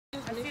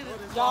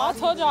Y'all, I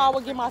told y'all I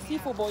would get my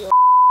seafood boil.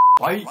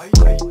 Why?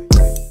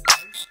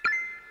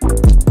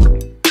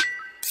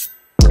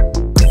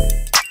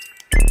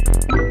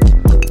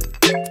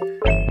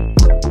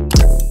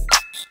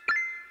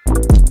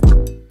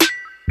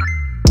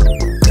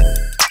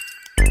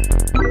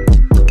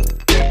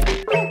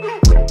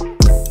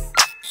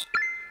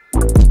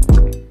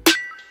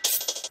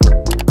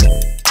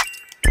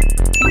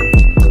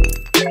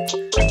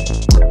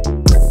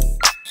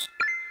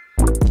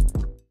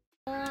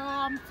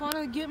 I'm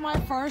gonna get my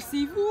first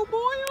seafood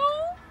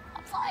boil.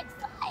 I'm so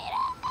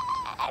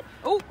excited.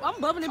 Oh, I'm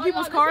bumping in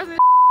people's cars. This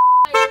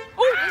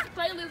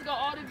playlist got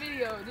all the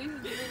videos. These are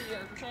the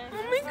videos. Okay?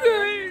 Let me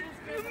good.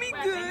 Let me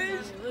good.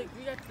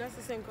 Look, that's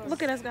the same color.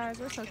 Look at us, guys.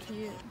 We're so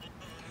cute.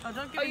 Oh,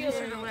 don't give me this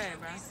shit away,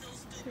 bro.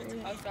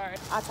 I'm sorry.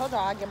 I told y'all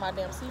I'd get my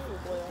damn seafood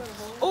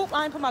boil. Oop,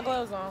 I ain't put my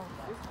gloves on.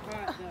 It's hot,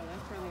 though.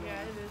 That's probably it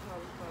is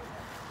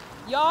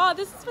hot. Y'all,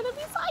 this is gonna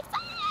be so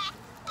exciting.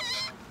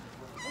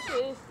 This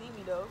shit is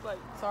steamy, though. It's like,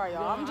 Sorry,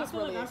 y'all. I'm just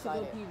really I excited.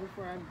 should go pee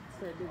before I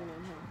start digging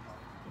in here.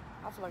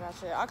 I feel like I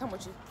should. I'll come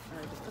with you.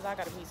 Because I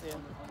got a piece in.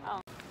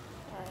 Oh.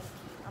 Alright,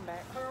 I'm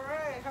back.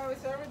 Alright, how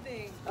is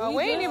everything? Oh,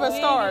 we ain't even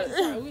start.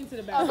 We went to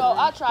the bathroom. So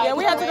I tried. Yeah,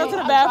 we have to go to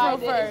the bathroom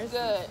first. It's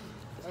good.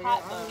 Okay,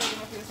 I'm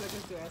looking up here so I can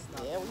see us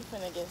now. Yeah, we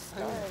finna get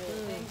started.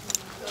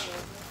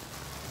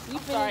 You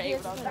finna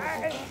get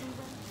started.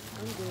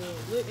 I'm good.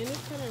 Look, and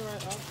it's coming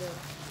right off there.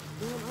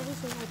 Damn, I wish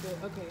they had the.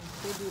 Okay,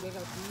 they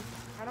got these.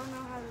 I don't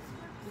know how to.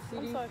 You see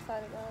I'm these? so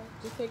excited, guys.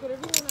 Just take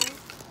whatever you want out.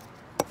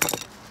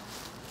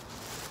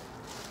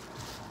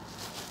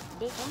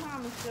 Bitch, Somehow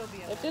I'm still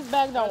being. if this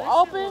bag don't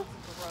open,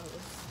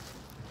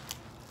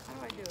 How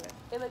do I do it?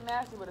 It look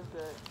nasty, but it's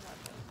good.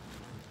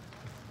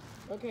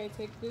 Okay,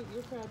 take your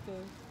crab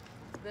thing.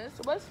 This?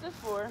 What's this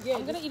for? Yeah,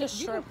 I'm gonna eat a You can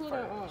shrimp pull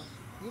that first. off.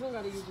 You don't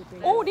gotta use your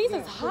thing. Oh, these Yeah,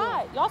 is pull it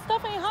hot. off. Y'all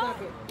stuff ain't hot.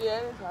 Stop it. Yeah,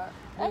 it's hot.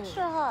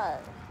 Extra hot.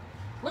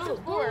 What's No, it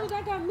for? girl,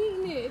 that got meat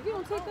in it. If you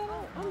don't take that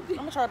out, I'm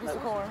gonna try a piece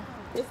of corn.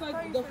 it's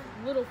like the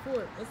little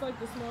fork. It's like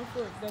the small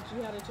forks that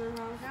you had at your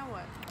house. Now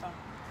what? Oh.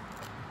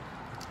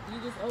 You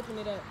just open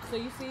it up. So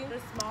you see? The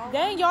small.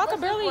 Dang, y'all can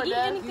What's barely this for, eat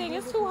Dad? anything.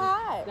 It's too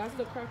hot. That's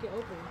the crack it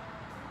open.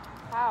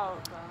 How?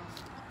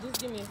 Just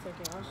give me a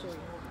second. I'll show you.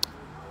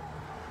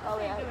 Oh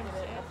yeah, I get it.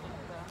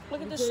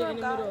 Look at You the put it in shrimp,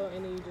 the guys. middle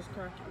and then you just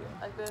crack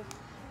it. Like this.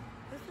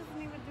 This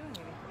isn't even doing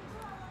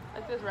anything.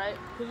 Like this, right?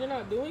 Because you're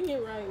not doing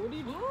it right. What do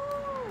you do?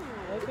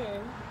 Okay.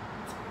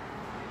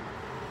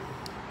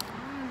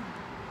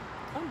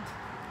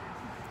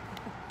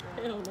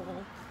 Hell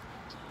no.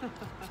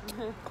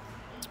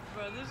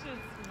 Bro, this shit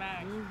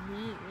smack.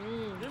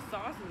 This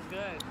sauce is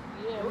good.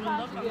 Yeah, We we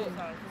love got the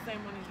sauce. The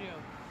same one as you.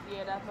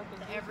 Yeah, that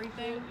fucking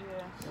Everything?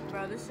 Yeah.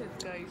 Bro, this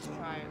shit's good. You should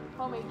try it.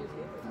 Homemade juice.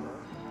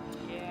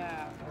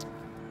 Yeah.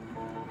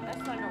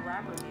 That's like a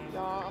rapper name.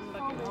 Y'all, I'm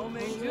Fucking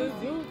homemade Just juice.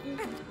 do it.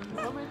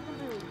 homemade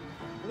juice.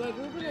 Like,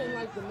 we put it in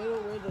like the middle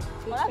where the fish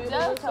Well, that table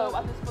does is. help.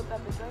 I just put that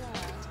bitch in.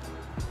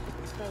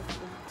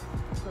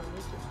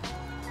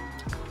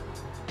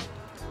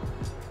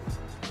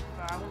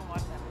 Bro, I want to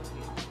watch that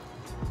movie.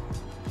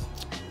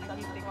 I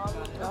keep thinking about it.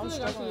 I feel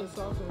like I see the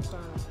sauce inside.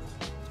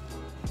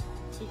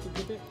 So you can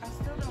dip it. I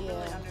still don't really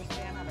Yeah.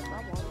 understand how to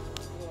rub one.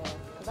 Yeah,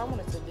 because I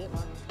wanted to dip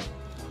mine.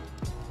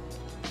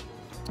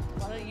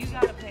 Well, you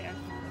gotta pay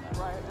extra for that.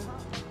 Right.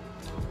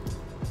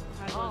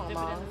 I go dip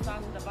it in the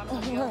sauce at the bottom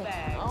of your I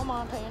bag. don't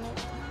mind paying it.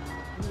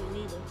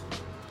 Me neither.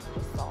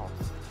 Just sauce.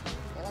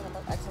 And I'm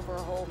asking for a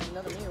whole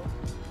another meal.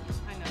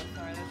 I know,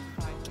 sorry, that's just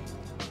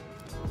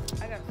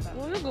fine. I gotta stop.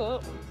 Well, you're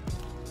good.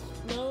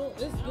 No,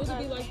 it's good to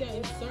be like that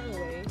in certain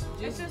ways.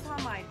 It's just how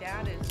my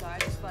dad is, so I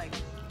just like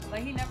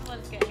he never let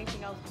us get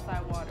anything else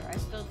besides water. I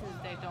still to this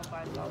day don't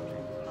buy soft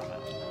drinks from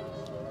him.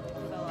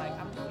 So like,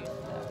 I'm just used to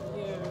that.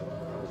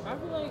 Yeah. I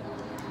feel like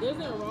there's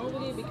nothing wrong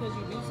with it because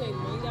you do save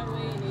money that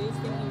way and it is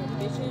thinking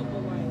efficient,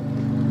 but like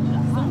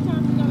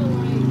sometimes you gotta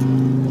like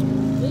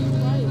live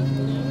life,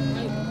 you know?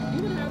 Like you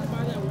would have to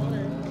buy that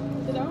water.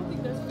 Because I don't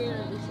think that's fair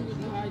that you would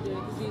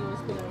dehydrate because you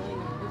didn't spend that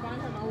money. If I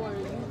had my water,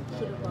 you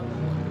should have bought it.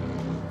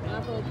 And I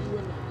feel like you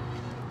wouldn't.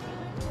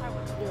 I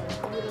would. Yeah,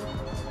 you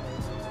would've.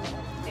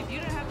 If you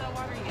didn't have that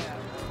water, yeah.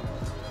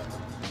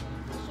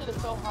 This shit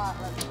is so hot.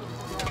 Like,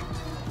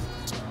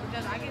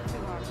 Because I get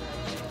too hot,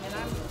 and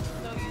I'm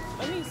so used to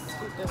let me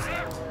scoop this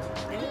out.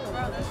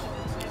 Bro, this shit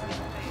is hitting me in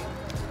the face.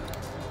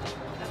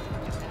 That's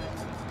fucking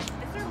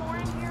bad. Is there more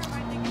in here? Am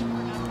I thinking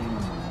for nothing?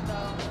 So,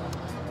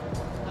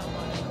 no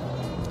money.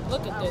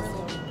 Look at this.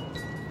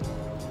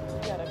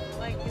 You gotta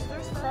Like, is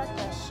there stuff? crack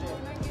that shit.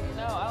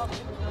 No, I don't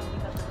think there's gonna be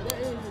nothing There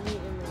really. is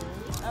meat in there.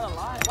 Not a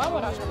lot. Why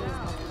would I try this?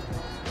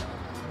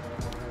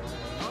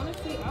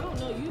 Honestly, I don't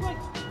know. You like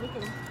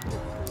looking.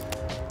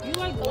 You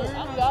like Oh, learn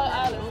I'm how glad to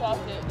I haven't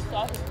sauced it. The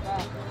sauce is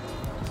fat.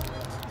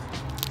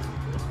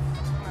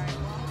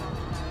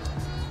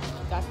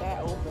 Got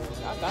that open.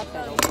 I got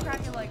that So, open. you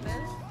crack it like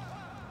this?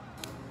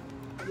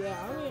 Yeah,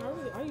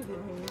 I use my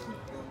hands.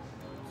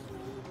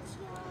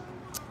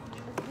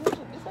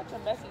 It's such a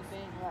messy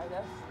thing. Like,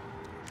 that's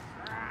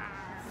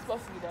it's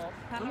supposed to be done.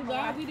 I'm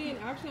glad we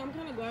didn't. Actually, I'm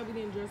kind of glad we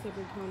didn't dress up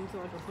and come to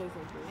like a place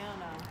like this. Hell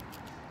no.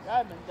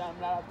 I've been dumb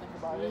now that I think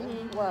about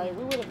it. Right,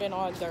 we would have been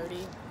all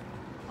dirty.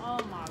 Oh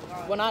my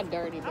god. Well, not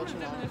dirty, I'm but just you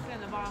know, dipping this shit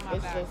in the bottom of my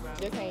it's bag, just bro.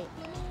 this ain't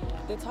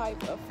the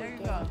type of There you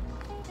go. freaking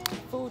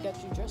food that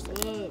you dress in.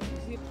 Look, you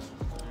see?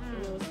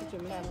 Let's put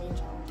your That mouth.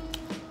 means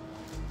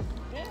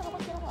Yeah, how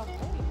much on my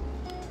plate?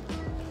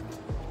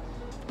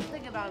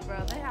 Think about it, bro.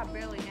 They have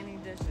barely any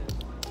dishes.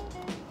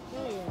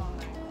 Oh, yeah.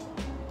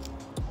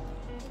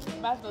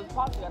 Imagine those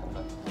pots you got to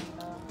put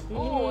in.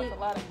 Oh, it's a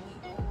lot of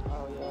meat.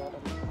 oh yeah.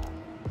 That'd be fine.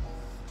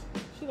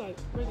 She like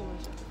breaking my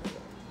shit.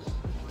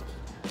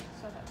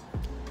 Shut up.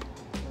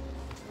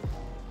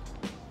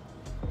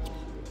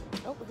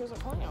 Oh, here's a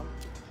clam.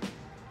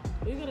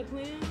 You got a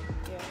clam?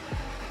 Yeah.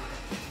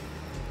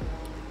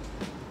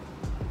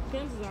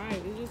 Clams is alright.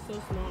 It's just so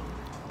small.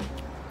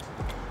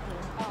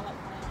 I don't like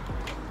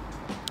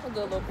clams. A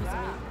good little piece of meat.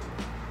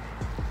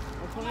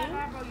 A Oh my clam?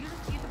 god, bro. You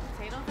just eat the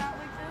potatoes out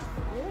like this?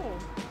 Yeah.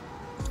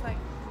 It's like,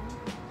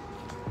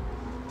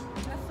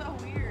 that's so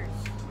weird.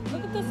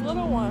 Look at this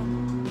little one.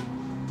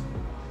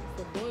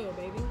 It's a boil,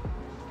 baby.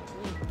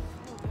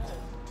 So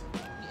good.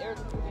 The air is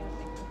moving.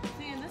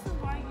 See, and this is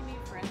why you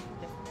need friends from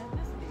different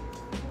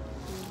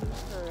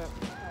ethnicities. Hurry up.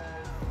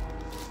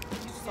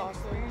 You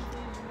Sausage.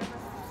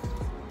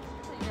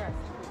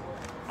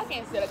 I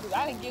can't say that because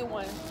I didn't get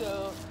one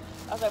until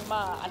I was like,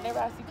 Ma, I never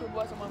had secret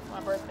boy someone for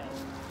my birthday.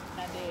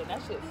 And I did.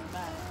 That shit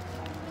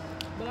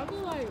smashed. But I feel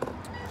like,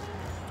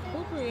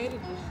 who created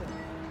this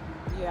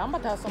shit? Yeah, I'm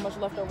about to have so much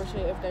leftover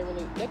shit if they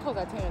really. They close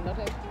at 10, don't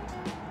they?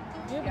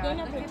 Yeah, but they're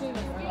not gonna clean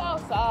us We out.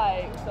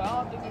 outside, so I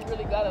don't think we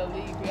really gotta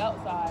leave. We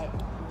outside.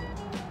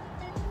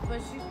 But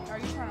are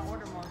you trying to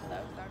order more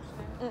stuff? Is that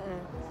what you're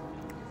saying?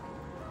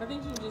 I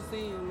think she was just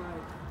saying,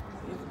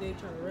 like, if they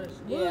try to rush.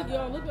 Yeah. Look,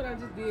 y'all, look what I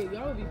just did.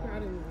 Y'all would be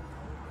proud of me.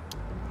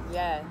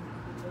 Yeah.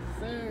 Yes,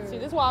 sir. See,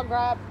 this is why I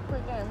grabbed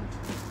freaking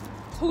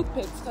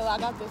toothpicks because I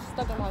got this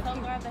stuck in my I'm so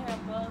teeth. glad they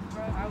have gloves,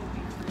 bro. I would be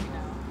freaking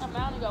out.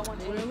 I only got one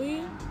day.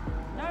 Really?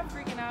 Not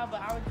freaking out,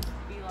 but I would just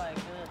be like,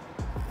 ugh.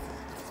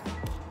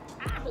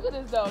 Look at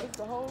this though. This is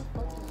the whole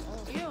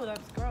fucking. Ew,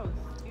 that's gross.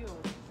 Ew.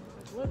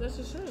 What? That's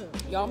your shrimp.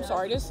 Yo, I'm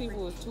sorry. This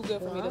seafood is too good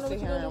for Well, me I to know sit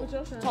what you here gonna do with your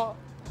and shrimp. talk.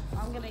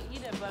 I'm gonna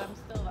eat it, but I'm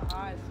still the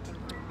eyes gonna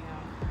freak me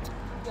out.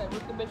 Yeah,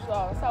 rip the bitch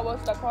off. That's how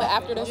what's that called? But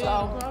after this,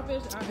 Yeah, the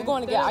crawfish. we're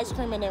going to get ice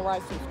cream and then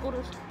ride some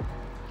scooters.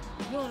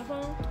 You on the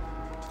phone?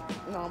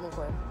 No, I'm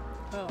recording.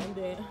 Oh, I'm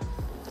dead.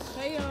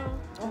 Hey, y'all.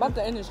 I'm about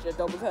to end this shit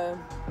though because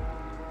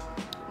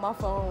my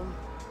phone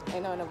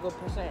ain't not in a good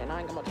percent and I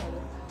ain't got my charger.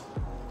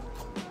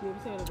 Yeah, we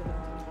said it again.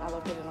 I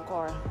left it in the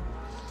car.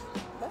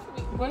 That should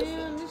be.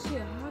 Damn, this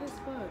shit hot as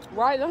fuck.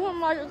 Right, that's why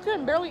I'm like, I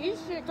couldn't barely eat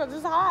shit because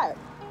it's hot.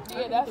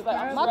 Yeah, that's like.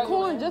 I'm My struggling.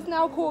 corn just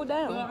now cooled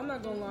Well, down. I'm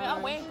not gonna lie. Man,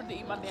 I'm waiting for to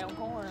eat my damn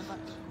corn.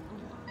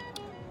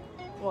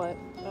 What?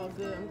 Oh,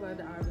 good. I'm glad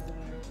the eye was in there.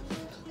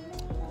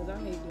 Because I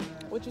hate doing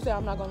that. What you say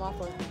I'm not gonna lie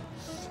for?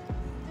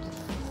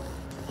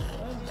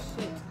 Oh,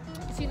 shit.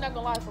 She's not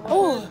gonna lie for what?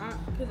 Oh,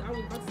 Because I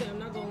was about to say, I'm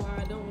not gonna lie,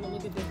 I don't want to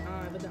look at this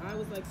eye. But the eye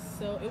was like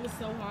so, it was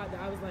so hot that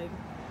I was like,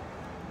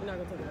 we're not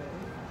gonna take it out.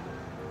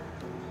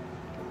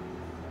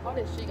 All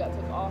this shit got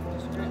took off the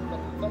strip, but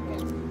the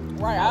fucking.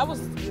 right. I was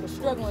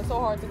struggling so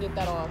hard to get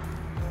that off.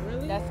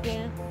 Really? That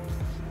skin.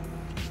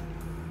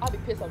 I'll be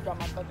pissed I'll drop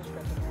my fucking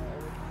strip in there.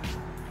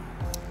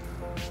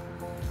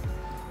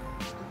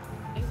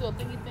 These little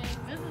thingy things.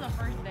 This is the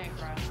first day,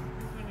 bro. This is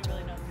when you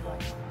really know if you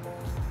like it.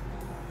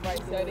 Right,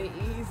 so they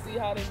eat, see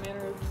how they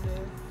minerals in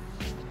this.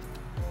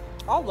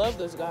 I love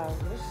this guy.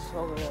 This is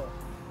so good.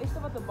 It's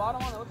stuff at the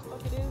bottom, I don't know what the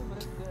fuck it is, but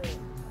it's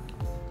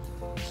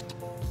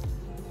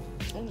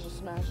good. I'm just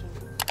smashing.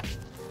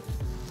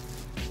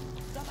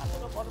 Y'all not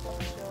put up all the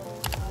fucking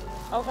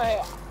shell.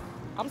 Okay,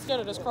 I'm scared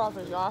of this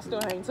crawfish, y'all. I still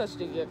ain't touched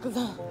it yet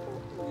because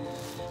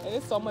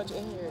there's so much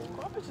in here.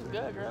 Crawfish is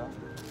good, girl.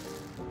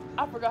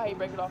 I forgot how you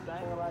break it off. I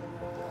ain't gonna lie to you.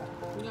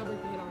 We gotta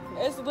break the head off.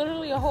 It's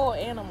literally a whole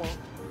animal.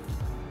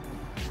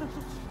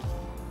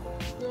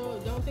 Girl,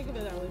 don't think of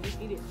it that way.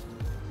 Just eat it.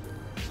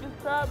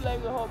 It's crab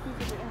legs, a whole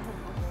piece of it.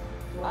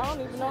 I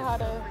don't even know how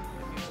to.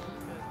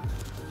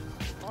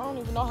 I don't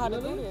even know how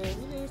to do Really? this.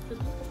 You think it's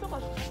tricky? There's so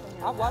much shit in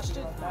here. I've watched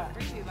it. That.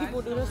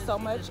 People do this so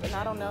much, and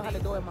I don't know how to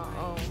do it my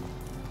own.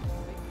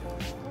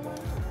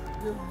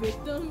 Your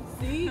victim?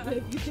 See?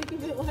 If you think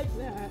of it like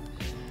that.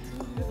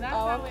 That's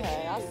Oh, how okay.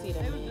 it I is. see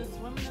that They was meme. just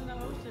swimming in the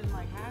ocean,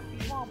 like happy.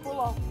 Come on, pull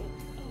off.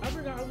 I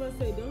forgot I was gonna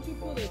say, don't you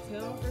pull the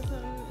tail off or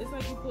something? It's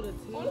like you pull the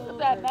tail. Oh, look at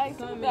that. or Nice. Look at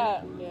something.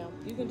 that. Yeah.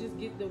 You can just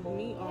get the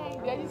meat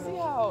off. Yeah, you see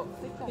how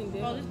thick I that think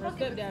is? that Oh, these her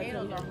fucking stepdad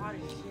potatoes told are me. hot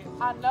as shit.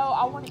 I know.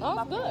 I want to eat Oh,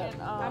 my good.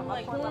 fucking, I'm my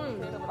like, corn corn.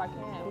 potato, but I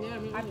can't. Yeah,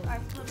 me I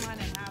neither. split mine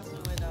in half so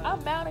it I'm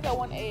bound to got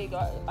one egg.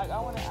 Like, I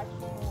want to actually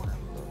more.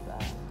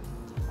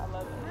 I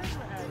love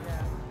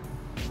it.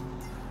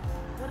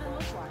 What it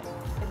look like?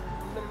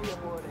 It's literally a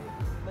boiled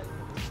egg.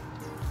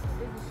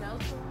 Is the shell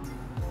still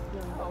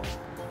on? No. Oh,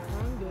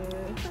 I'm good. I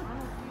don't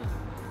see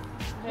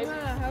it. Maybe.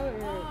 Yeah, how it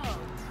is.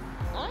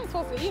 Oh, I ain't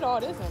supposed to eat all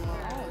this anymore.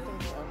 I don't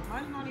think so.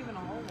 mine's not even a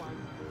whole one.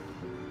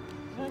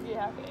 You're gonna get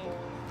half an egg.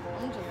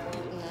 I'm just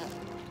eating that.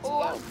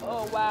 Oh,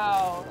 oh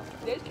wow.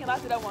 They just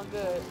cannot do that one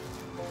good.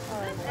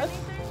 Alright.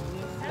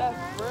 Anything? That's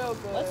That's real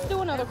good. Let's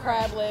do another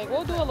crab leg.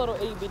 We'll do a little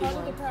itty bitty Start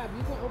with the one. crab.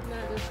 You can open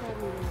that. There's crab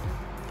meat in there.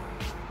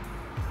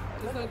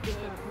 Just like the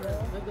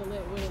crab. Like the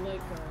leg, with a leg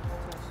crab.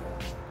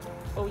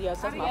 Oh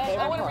yes, that's my I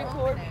favorite want to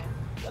part.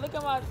 record. Look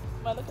at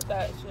look at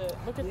that shit.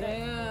 Look at that.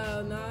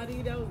 Yeah,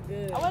 Naughty, that was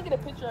good. I want to get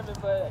a picture of it,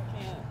 but I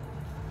can't.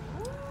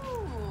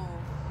 Ooh.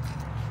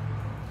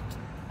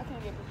 I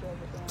can't get a picture of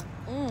it.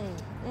 Damn.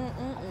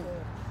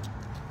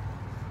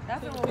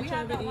 That's Take a what we picture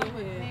had of that it one in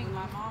with your head. Pink.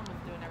 My mom was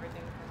doing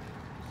everything with her.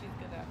 She's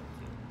good at it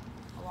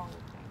too. Along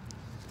with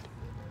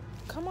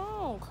Pink. Come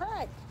on,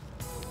 crack.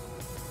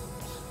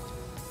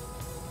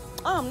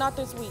 Not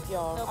this week,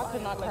 y'all. No, I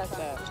could not crack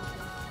that.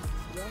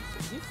 Y'all,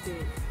 you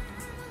sick.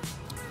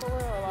 For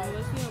real, like.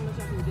 Let's see how much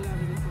I can get out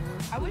of this one.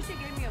 I wish you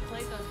gave me a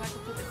plate though, so I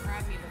could put the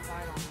crab meat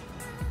aside on it.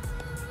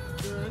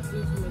 Girl, that's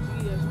too much. You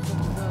eat that shit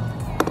fucking up.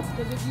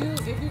 Cause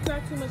if you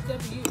crack too much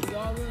stuff,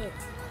 y'all look.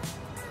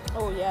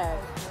 Oh yeah.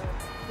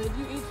 So if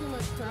you eat too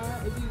much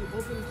crab, if you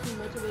open too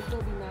much of it, it's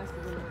gonna be nasty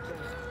the next day.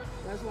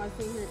 That's why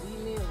sitting here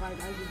eating it, like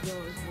I just go,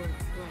 it's work.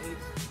 Like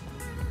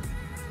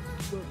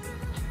it's work.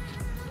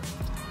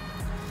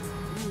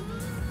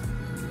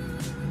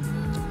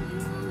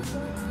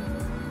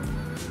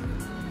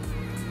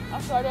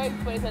 I'm sorry, I used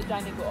to play that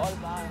giant nigga all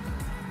the time.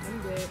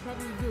 I'm dead.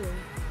 Probably do.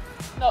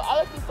 No, I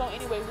like this song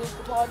anyway. Who's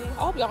the party? I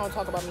hope y'all don't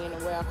talk about me in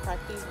the way I crack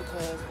these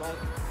because like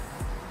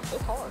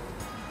it's hard.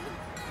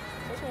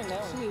 Especially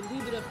now. She need to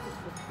leave it up to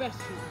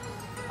professionals.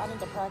 I need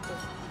to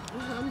practice.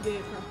 I'm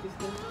dead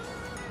practicing.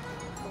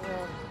 For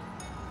real.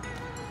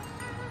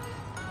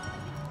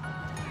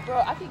 Bro,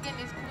 I keep getting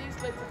these clean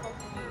slates of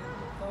fucking me.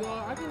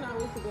 Y'all, I cannot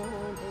wait to go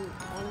home and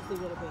honestly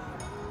go to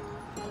bed.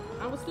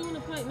 I was still in the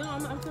play. No,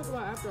 I'm talking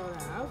about after all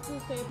that. I was still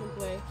staying up and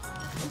play.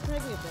 I'm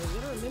pregnant though. You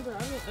don't remember?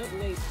 I've been up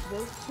late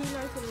those 2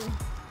 nights in a row.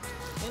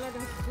 And I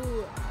got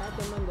school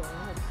after Monday.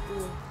 I had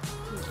school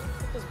Tuesday.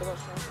 Put this below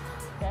shrimp.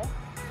 Okay?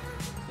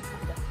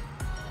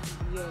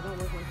 Yeah, don't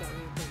work like that when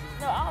you're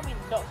pregnant. No, I don't mean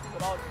don't sleep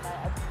at all tonight.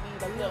 I just mean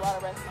like get a lot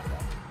of rest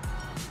Monday.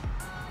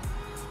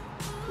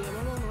 Yeah,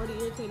 my mom already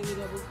irritated me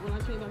though. But when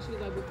I came back, she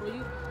was like, before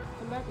you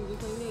come back and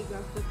just like, Nate,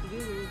 got stuff to do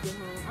when you get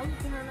home. I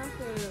looked at her and I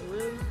said,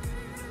 really?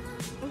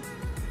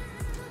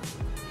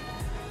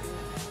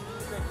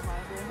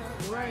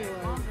 Right,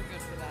 Moms are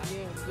good for that.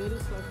 yeah, good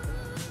as fuck for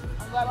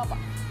that. I'm glad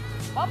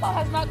my mom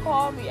has not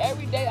called me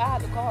every day. I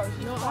had to call her.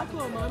 She No, I called me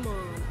called my today.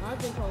 mom. I've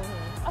been calling her.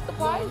 I'm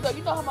surprised though.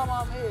 You know how my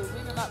mom is. We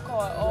did not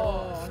call at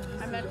all.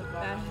 I meant to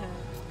call.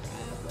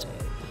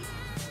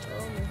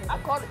 I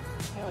called it.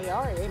 Hell, y'all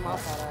already ate my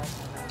fat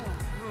ass.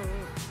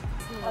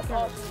 I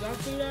called Y'all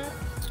see that?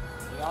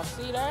 Y'all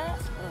see that?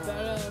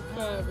 That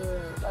crab.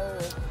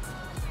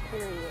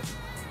 Period.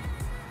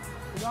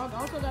 Y'all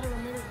also gotta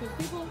remember, because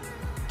people,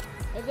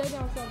 if they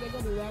down south, they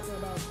gonna be laughing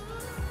about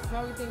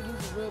how we think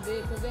these is real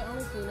big, because they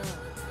honestly not.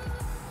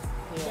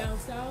 Yeah. Down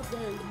south,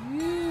 they're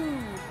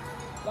huge.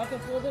 Like a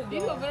full big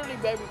These are dog. literally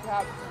baby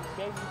crabs.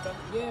 Baby stuff.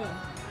 Yeah.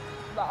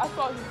 Like, I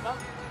saw you.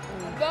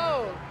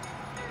 No.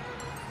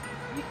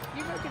 You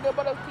remember the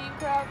about those king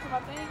crabs in my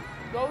thing?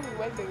 Those are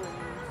way bigger than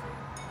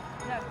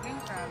these. Yeah, king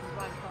crab is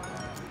like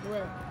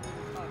Where?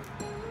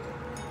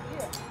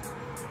 Yeah.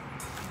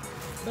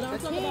 But I'm The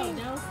talking about king.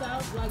 down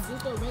south, like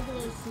just the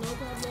regular snow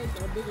crab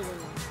legs are bigger than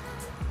them.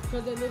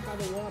 Because they live by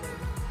the water.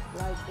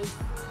 Like, it's,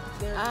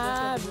 they're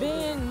I've supposed to be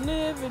been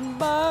living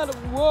by the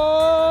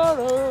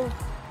water.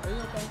 big. Are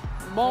you okay?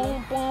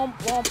 Boom, boom,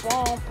 boom,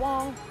 boom,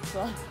 boom.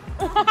 So,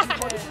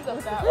 This is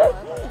a fat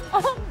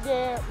one. I'm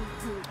scared.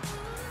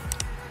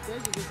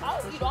 There's a difference.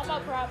 I'll eat all my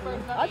crab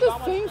first. I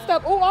just seen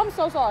stuff. Oh, I'm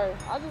so sorry.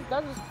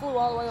 That just flew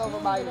all the way over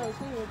my She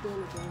didn't do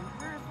anything.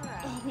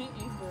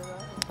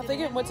 I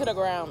think it went to the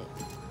ground.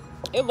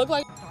 It looked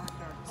like.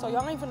 So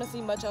y'all ain't finna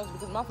see much else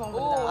because my phone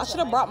went down. I should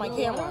have brought my No, I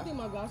camera. don't think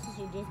my glasses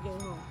are just getting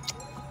home.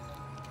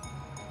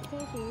 What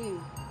time she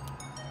leave?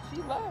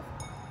 She left.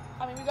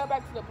 I mean, we got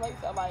back to the place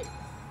at like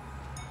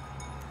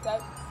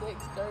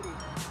 6:30.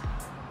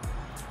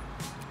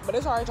 But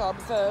it's alright, y'all,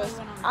 because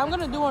I'm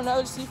gonna do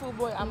another seafood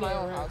boy at my Yeah,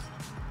 own right. house.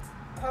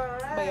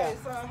 Alright, But yeah.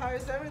 so how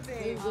is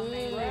everything? It's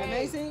good.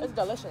 Amazing? It's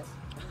delicious.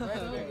 So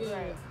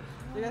good.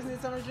 You guys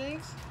need some more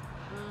drinks?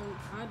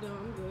 I don't.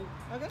 I'm good.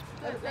 Okay.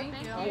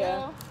 Thank you.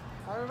 Yeah.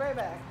 I'll be right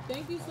back.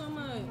 Thank you so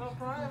much. No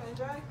problem,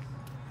 enjoy.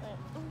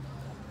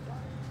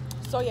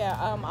 So yeah,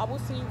 I will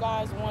see you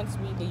guys once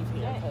we leave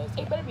here. 'cause,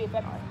 It better be a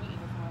better meeting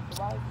this one.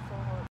 So why?